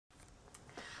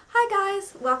Hi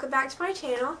guys, welcome back to my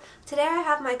channel. Today I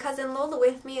have my cousin Lola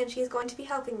with me and she's going to be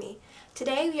helping me.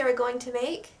 Today we are going to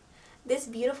make this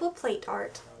beautiful plate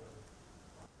art.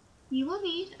 You will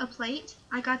need a plate.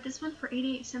 I got this one for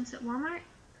 88 cents at Walmart,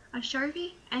 a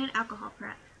Sharpie, and an alcohol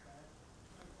prep.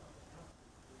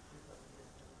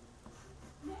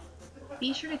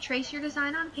 Be sure to trace your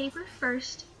design on paper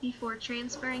first before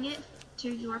transferring it to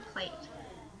your plate.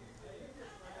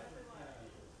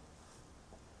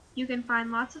 You can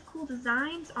find lots of cool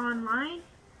designs online.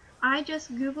 I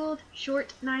just googled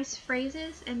short, nice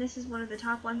phrases, and this is one of the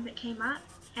top ones that came up,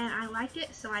 and I liked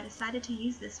it, so I decided to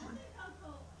use this one.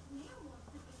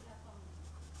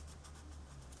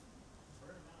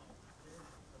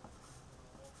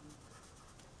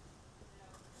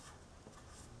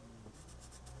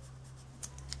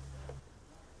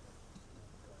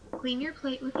 Clean your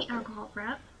plate with the alcohol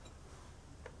prep.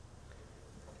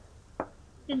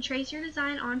 Then trace your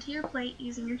design onto your plate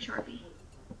using your Sharpie.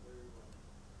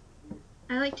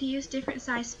 I like to use different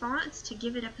size fonts to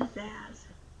give it a pizzazz.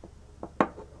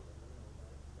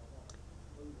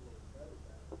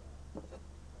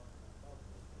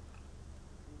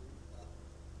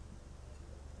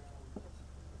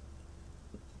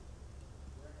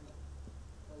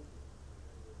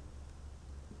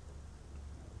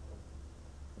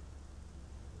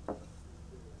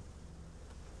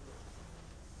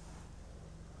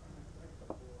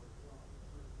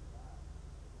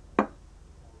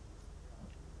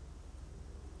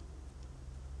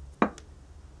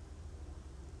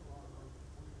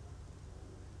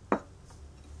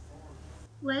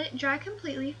 Let it dry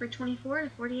completely for 24 to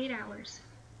 48 hours.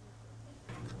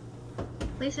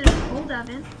 Place it in a cold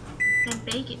oven and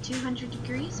bake at 200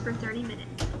 degrees for 30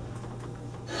 minutes.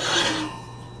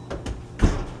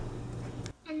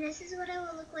 And this is what it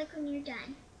will look like when you're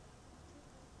done.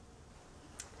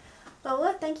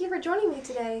 Lola, thank you for joining me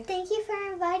today. Thank you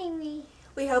for inviting me.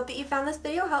 We hope that you found this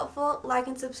video helpful. Like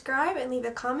and subscribe and leave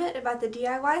a comment about the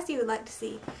DIYs you would like to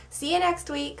see. See you next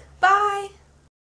week. Bye!